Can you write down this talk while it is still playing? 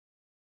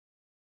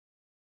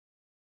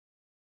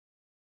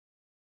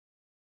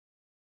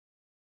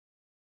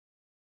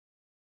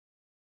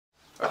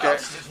Okay.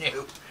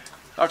 New.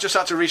 I've just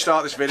had to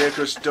restart this video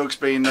because Doug's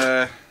been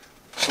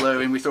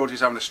slurring. We thought he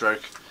was having a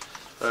stroke.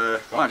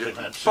 Mind you,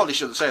 probably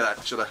shouldn't say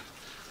that, should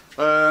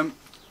I?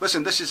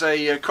 Listen, this is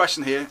a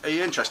question here. Are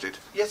you interested?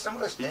 Yes, I'm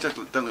listening. You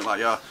don't look like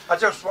you are. I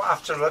just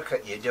have to look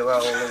at you do it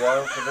all the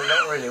while because I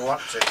don't really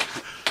want to.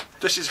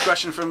 This is a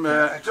question from.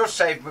 It does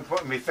save me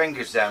putting my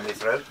fingers down my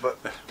throat, but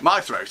my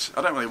throat.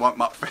 I don't really want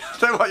I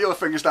don't want your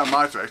fingers down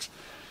my throat.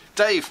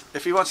 Dave,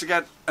 if he wants to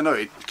get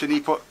annoyed, can he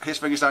put his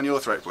fingers down your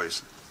throat,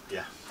 please?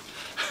 Yeah.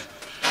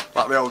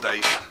 Like the old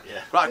days.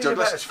 Yeah. Right, He's Doug.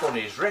 about as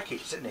funny as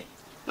Ricketts, isn't he?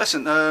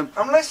 Listen,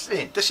 I'm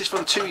listening. This is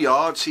from 2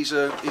 Yards. He's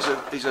a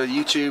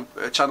YouTube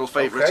channel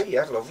favourite. Okay,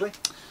 yeah, lovely.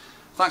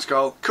 Thanks,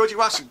 Carl. Could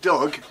you ask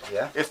Doug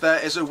if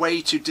there is a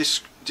way to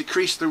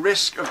decrease the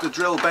risk of the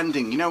drill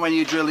bending? You know when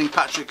you're drilling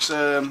Patrick's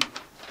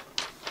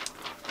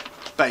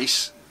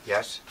base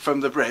from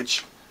the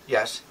bridge?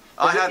 Yes.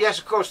 Yes,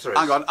 of course there is.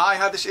 Hang on, I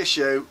had this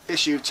issue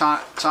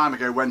time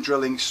ago when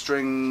drilling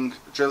string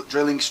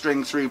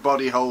through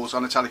body holes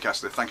on a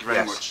Telecaster. Thank you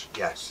very much.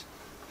 Yes.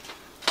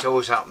 It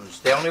always happens.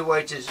 The only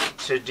way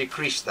to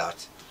decrease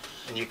that,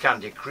 and you can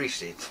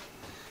decrease it,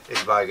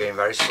 is by going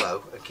very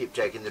slow and keep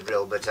taking the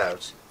drill bit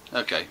out.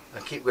 Okay.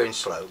 And keep going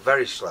slow,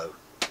 very slow.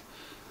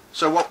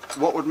 So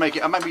what would make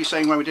it? I remember you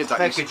saying when we did that.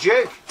 Make a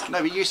jig.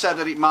 No, but you said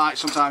that it might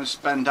sometimes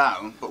bend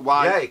down, but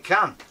why? Yeah, it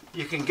can.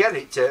 You can get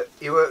it to.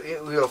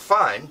 You'll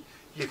find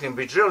you can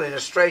be drilling a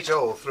straight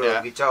hole through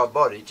a guitar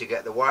body to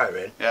get the wire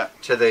in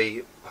to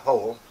the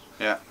hole.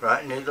 Yeah.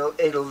 Right, and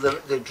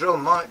the drill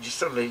might just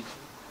suddenly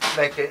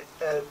make it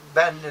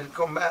bend and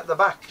come out the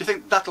back. Do you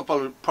think that'll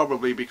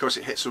probably because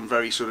it hits some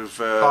very sort of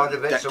harder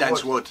bits of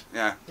dense wood?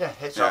 Yeah. Yeah,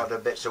 hits harder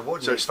bits of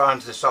wood. So it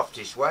finds the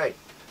softest way.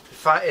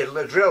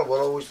 The drill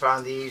will always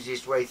find the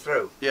easiest way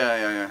through.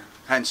 Yeah.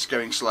 Hence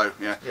going slow.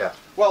 Yeah. Yeah.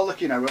 Well,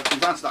 look, we've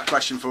answered that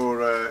question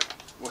for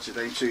what's it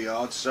name, 2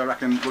 Yards. So I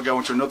reckon we'll go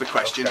on to another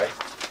question. Okay.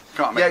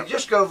 Can't make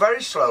just go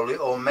very slowly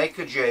or make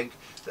a jig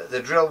that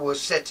the drill will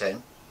sit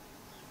in.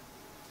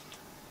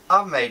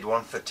 I've made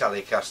one for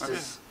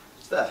Telecasters.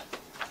 It's there.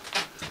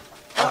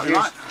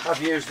 I've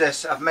used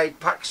this. I've made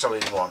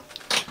Paxel in one.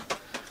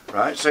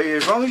 Right. So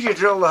as long as you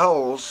drill the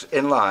holes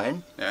in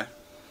line. Yeah.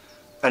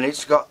 And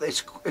it's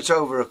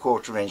over a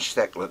 1/4 inch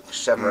thick, look,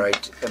 7 or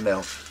 8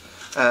 mil.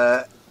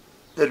 The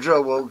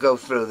drill will go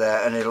through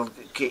there, and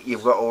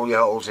you've got all your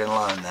holes in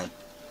line then,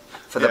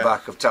 for the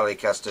back of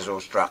Telecasters or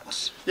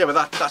Strats. Yeah,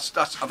 but that's.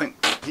 I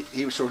think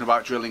he was talking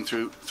about drilling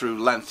through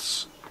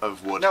lengths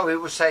of wood. No, he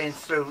was saying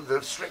through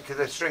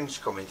the strings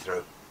coming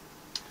through.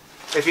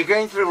 If you're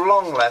going through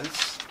long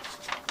lengths.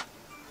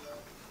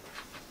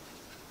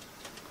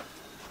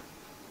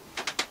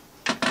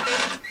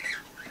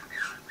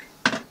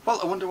 Well,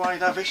 I wonder why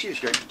you'd have issues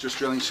just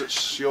drilling such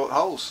short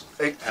holes.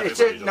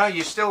 No,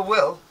 you still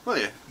will. Will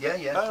you?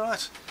 Yeah. Oh,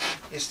 right.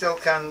 You still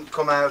can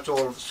come out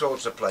all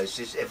sorts of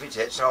places. If it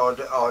hits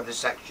harder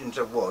sections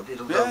of wood,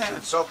 it'll go to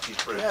the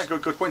softest roots. Yeah,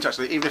 good point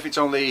actually. Even if it's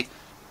only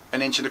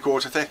 1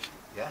 1/4 inch thick.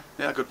 Yeah.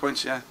 Yeah, good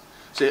point. Yeah.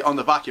 See, on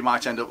the back you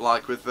might end up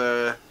like with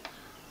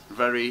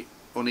very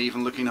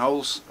uneven looking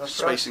holes. That's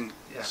spacing.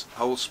 Right. Yeah.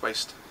 Holes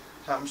spaced.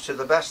 Happens to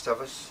the best of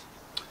us.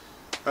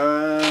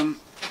 I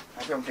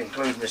don't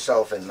include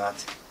myself in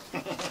that.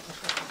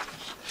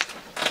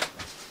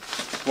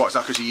 What, is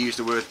that because you use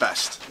the word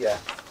best? Yeah.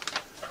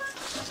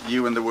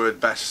 You and the word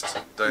best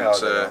don't...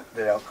 No,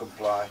 they don't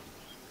comply.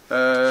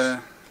 Well,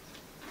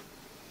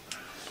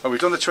 we've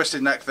done the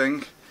twisted neck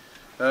thing.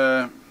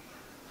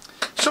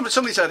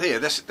 Somebody said here,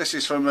 this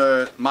is from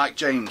Mike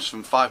James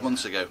from 5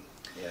 months ago.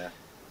 Yeah.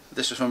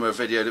 This was from a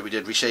video that we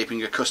did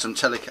reshaping a custom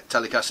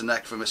Telecaster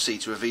neck from a C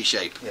to a V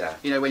shape. Yeah.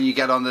 You know when you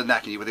get on the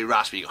neck and you with a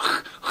rasp, you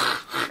go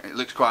it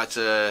looks quite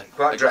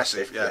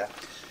aggressive. Yeah.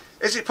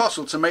 Is it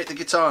possible to make the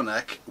guitar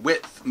neck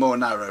width more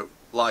narrow,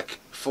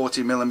 like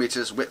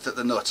 40mm width at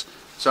the nut?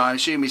 So I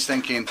assume he's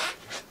thinking...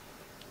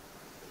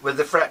 With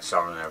the frets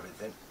on and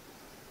everything?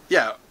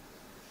 Yeah.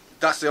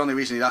 That's the only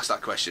reason he asked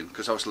that question,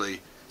 because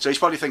obviously... So he's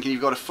probably thinking you've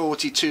got a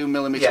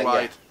 42mm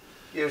wide...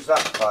 Yeah. Use that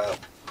file.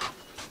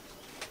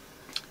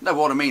 No,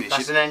 what I mean is...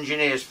 That's an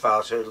engineer's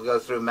file, so it'll go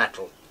through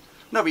metal.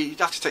 No, but you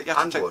have to take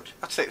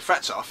the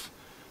frets off.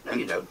 No,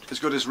 you don't. As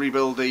good as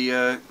rebuild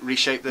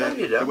reshape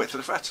the width of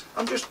the fret.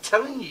 I'm just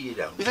telling you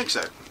don't. You think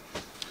so?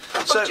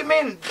 What do you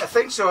mean? I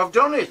think so. I've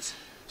done it.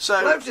 So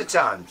loads of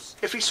times.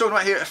 If he's talking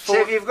about here, so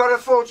if you've got a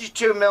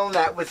 42mm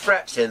net with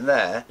frets in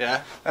there,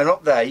 and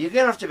up there, you're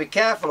going to have to be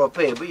careful up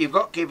here, but you've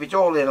got to keep it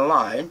all in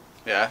line.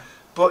 Yeah.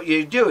 But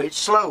you do it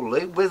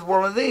slowly with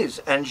one of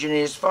these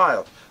engineer's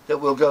file that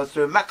will go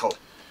through metal.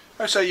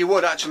 Oh, so you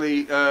would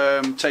actually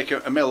take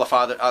a mill off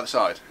either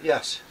side?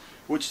 Yes.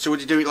 So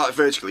would you do it like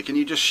vertically? Can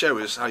you just show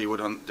us how you would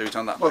do it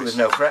on that? Well, there's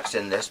no frets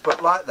in this,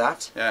 but like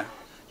that. Yeah.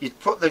 You'd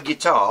put the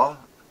guitar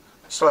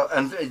slow,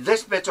 and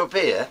this bit up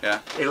here,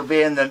 it'll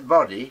be in the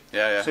body.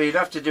 Yeah. So you'd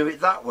have to do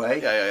it that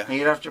way. Yeah. And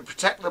you'd have to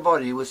protect the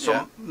body with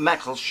some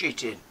metal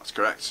sheeting. That's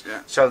correct.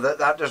 Yeah. So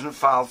that doesn't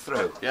fall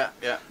through. Yeah.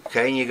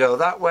 Okay, and you go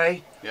that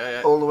way.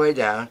 Yeah. All the way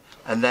down,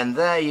 and then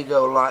there you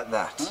go like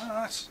that. Oh,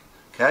 nice.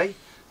 Okay,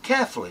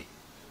 carefully.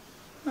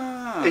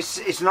 Ah.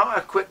 It's not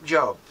a quick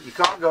job. You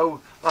can't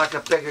go like a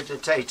bigger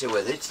potato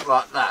with it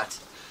like that.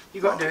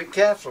 You've got to do it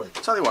carefully.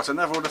 Tell you what, I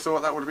never would have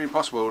thought that would have been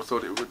possible. I would have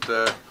thought it would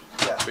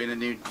have been a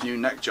new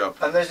neck job.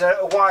 And there's a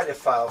wider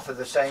file for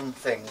the same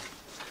thing.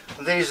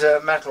 These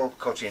are metal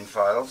cutting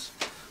files,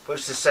 but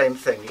it's the same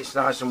thing. It's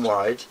nice and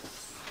wide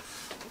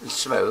and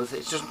smooth.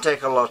 It doesn't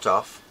take a lot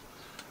off.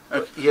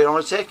 You're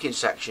only taking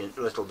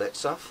little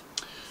bits off.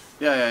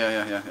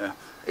 Yeah.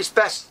 It's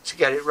best to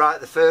get it right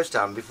the first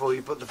time before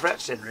you put the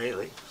frets in,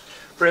 really.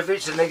 But if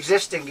it's an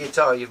existing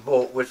guitar you've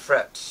bought with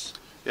frets,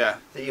 that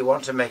you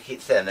want to make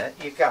it thinner,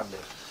 you can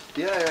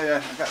do.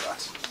 Yeah, I get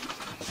that.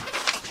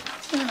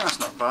 Yeah, that's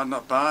not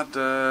bad.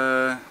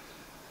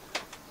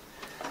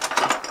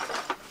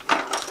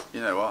 You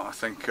know what? I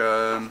think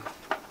I'm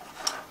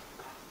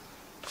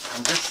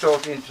just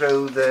sorting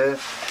through the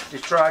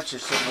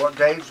detritus of what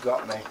Dave's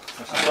got me.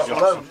 I've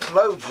got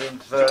loads in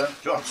for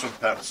Johnson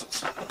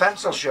pencils.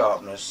 pencil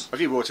sharpeners. Have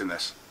you bought in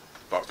this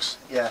box?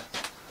 Yeah.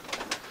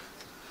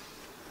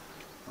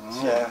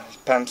 Oh. Yeah,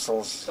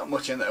 pencils. Not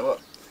much in there. What?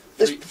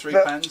 This- Three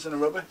but- pens and a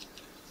rubber.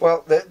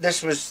 Well,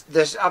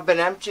 this. I've been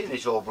emptying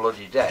it all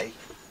bloody day.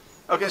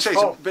 I was going to say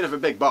it's a bit of a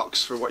big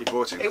box for what you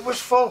bought in. It was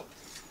full.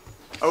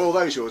 Are all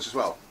those yours as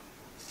well?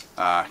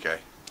 Ah, okay.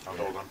 And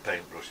all them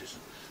paintbrushes.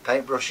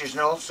 Paintbrushes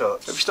and all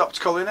sorts. Have you stopped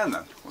colouring in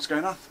then? What's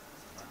going on?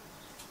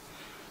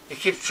 You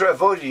keep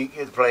avoiding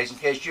the place in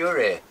case you're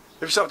here.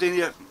 Have you stopped doing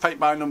your paint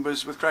by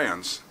numbers with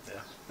crayons?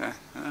 Yeah. Yeah,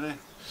 I do.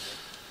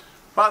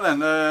 Right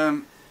then,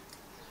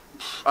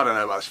 I don't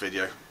know about this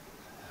video.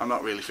 I'm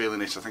not really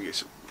feeling it. I think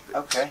it's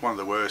one of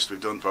the worst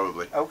we've done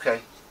probably. Okay.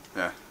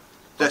 Yeah.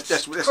 Cut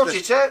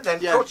it out then.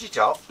 Yeah. Cut it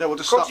off. No, we'll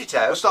just cut stop. it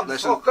out. We'll stop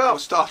this and fuck off. we'll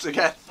start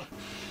again.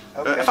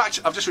 Okay. In fact,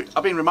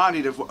 I've been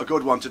reminded of a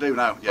good one to do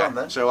now. Go on,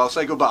 then. So I'll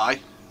say goodbye.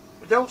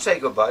 Don't say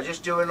goodbye.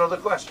 Just do another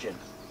question.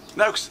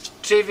 No,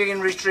 See if you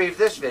can retrieve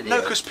this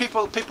video. because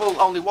people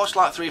only watch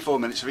like 3 or 4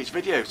 minutes of each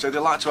video, so they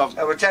like to have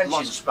Our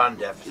attention span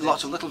deficit.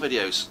 lots of little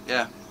videos.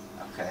 Yeah.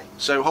 Okay.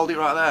 So hold it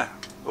right there.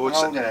 Or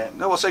Holding it.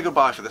 No, we'll say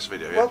goodbye for this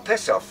video. Yeah. Well,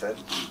 piss off then.